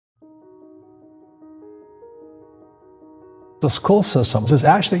The school system is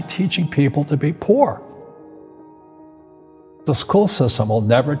actually teaching people to be poor. The school system will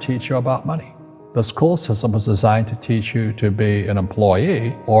never teach you about money. The school system was designed to teach you to be an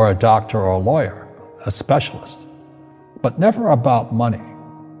employee or a doctor or a lawyer, a specialist, but never about money.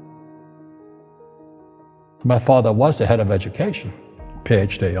 My father was the head of education,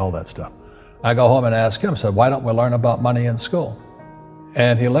 PhD, all that stuff. I go home and ask him, said, why don't we learn about money in school?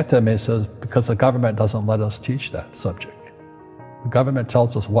 And he looked at me and says, because the government doesn't let us teach that subject. The government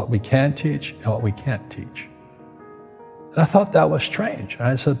tells us what we can teach and what we can't teach. And I thought that was strange. And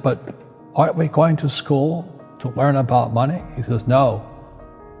I said, but aren't we going to school to learn about money? He says, no,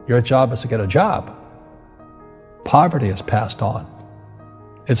 your job is to get a job. Poverty is passed on.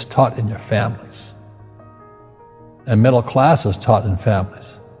 It's taught in your families. And middle class is taught in families.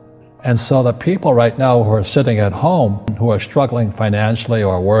 And so the people right now who are sitting at home, who are struggling financially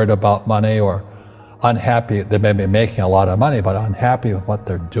or worried about money or unhappy, they may be making a lot of money, but unhappy with what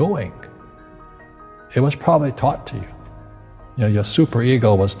they're doing, it was probably taught to you. You know, your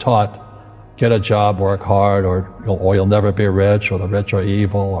superego was taught, get a job, work hard, or you'll never be rich, or the rich are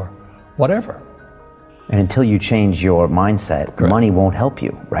evil, or whatever. And until you change your mindset, Correct. Money won't help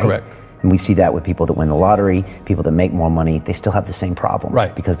you, right? Correct. And we see that with people that win the lottery, people that make more money, they still have the same problem.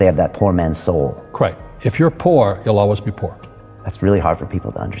 Right. Because they have that poor man's soul. Right. If you're poor, you'll always be poor. That's really hard for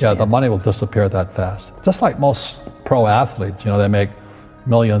people to understand. Yeah, the money will disappear that fast. Just like most pro athletes, you know, they make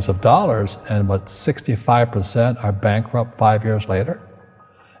millions of dollars, and what 65% are bankrupt 5 years later.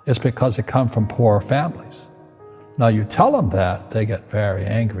 It's because they come from poor families. Now you tell them that, they get very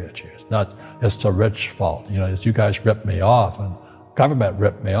angry at you. It's not, it's the rich fault. You know, it's you guys ripped me off and government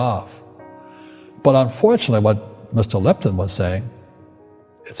ripped me off. But unfortunately, what Mr. Lipton was saying,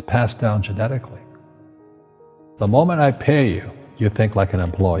 it's passed down genetically. The moment I pay you, you think like an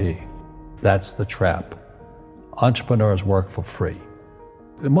employee. That's the trap. Entrepreneurs work for free.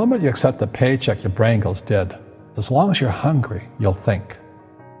 The moment you accept a paycheck, your brain goes dead. As long as you're hungry, you'll think.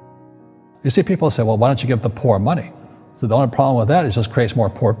 You see people say, well, why don't you give the poor money? So the only problem with that is it just creates more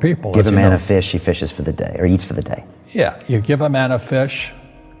poor people. Give a man a fish, he fishes for the day, or eats for the day. Yeah, you give a man a fish,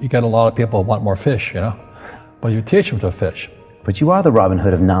 you get a lot of people who want more fish, you know? But you teach them to fish. But you are the Robin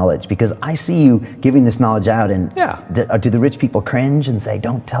Hood of knowledge, because I see you giving this knowledge out, and do the rich people cringe and say,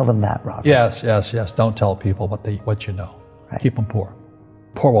 don't tell them that, Robin? Yes, yes, yes. Don't tell people what you know. Right. Keep them poor.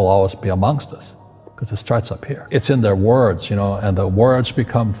 Poor will always be amongst us, because it starts up here. It's in their words, you know, and the words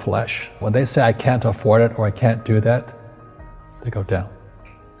become flesh. When they say, I can't afford it or I can't do that, they go down.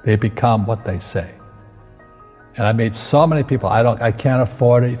 They become what they say. And I meet so many people, I can't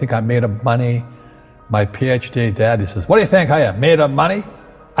afford it. You think I'm made of money? My PhD dad, he says, what do you think I am, made of money?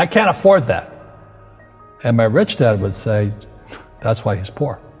 I can't afford that. And my rich dad would say, that's why he's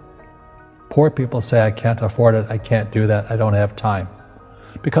poor. Poor people say, I can't afford it, I can't do that, I don't have time.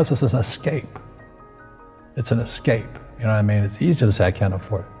 Because it's an escape. It's an escape, you know what I mean? It's easy to say, I can't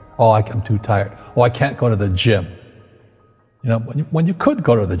afford it. Oh, I'm too tired. Oh, I can't go to the gym. You know, when you could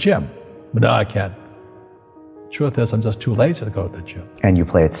go to the gym, but no, I can't. Truth is, I'm just too lazy to go to the gym. And you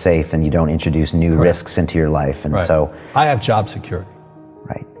play it safe, and you don't introduce new risks into your life, and so... I have job security.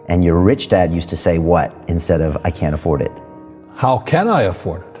 Right. And your rich dad used to say what instead of, I can't afford it? How can I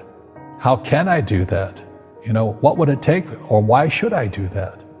afford it? How can I do that? You know, what would it take, or why should I do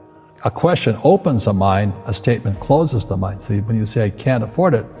that? A question opens the mind, a statement closes the mind. See, when you say, I can't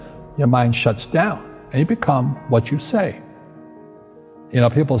afford it, your mind shuts down, and you become what you say. You know,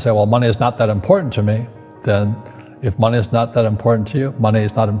 people say, well, money is not that important to me. Then if money is not that important to you, money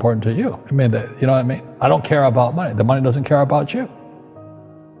is not important to you. I mean, you know what I mean? I don't care about money. The money doesn't care about you.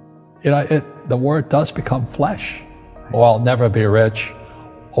 You know, the word does become flesh. Or I'll never be rich.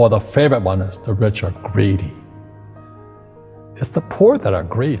 Or the favorite one is the rich are greedy. It's the poor that are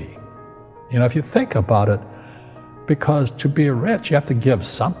greedy. You know, if you think about it, because to be rich, you have to give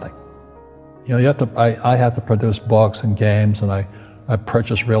something. You know, you have to, I have to produce books and games, and I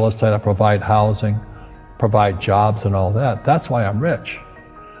purchase real estate, I provide housing, provide jobs and all that. That's why I'm rich.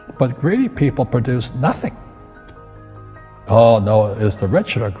 But greedy people produce nothing. Oh no, it's the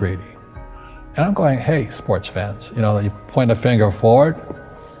rich that are greedy. And I'm going, hey, sports fans, you know, you point a finger forward,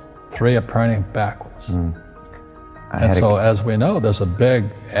 three are pointing backwards. And so as we know, there's a big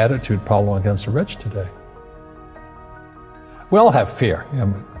attitude problem against the rich today. We all have fear. You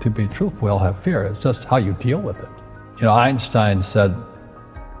know, to be truthful, we all have fear. It's just how you deal with it. You know, Einstein said,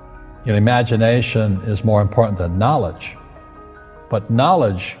 you know, imagination is more important than knowledge, but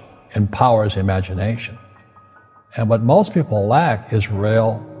knowledge empowers imagination. And what most people lack is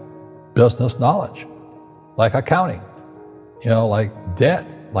real business knowledge, like accounting, you know, like debt,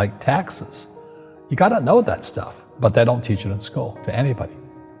 like taxes. You got to know that stuff. but they don't teach it in school to anybody.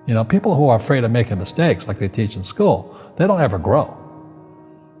 You know, people who are afraid of making mistakes like they teach in school, they don't ever grow.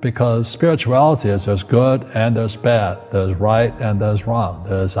 Because spirituality is there's good and there's bad, there's right and there's wrong,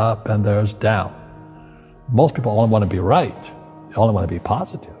 there's up and there's down. Most people only want to be right, they only want to be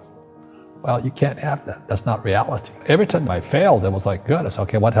positive. Well, you can't have that, that's not reality. Every time I failed, it was like, good, it's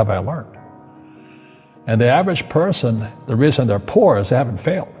okay, what have I learned? And the average person, the reason they're poor is they haven't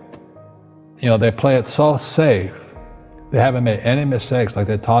failed. You know, they play it so safe, they haven't made any mistakes like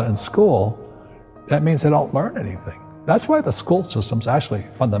they taught in school, that means they don't learn anything. That's why the school system's actually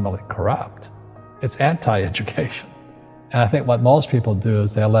fundamentally corrupt. It's anti-education. And I think what most people do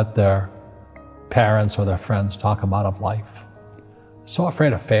is they let their parents or their friends talk them out of life. So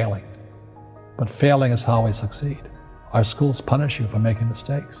afraid of failing. But failing is how we succeed. Our schools punish you for making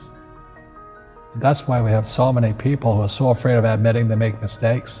mistakes. And that's why we have so many people who are so afraid of admitting they make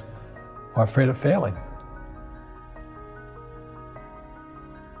mistakes or afraid of failing.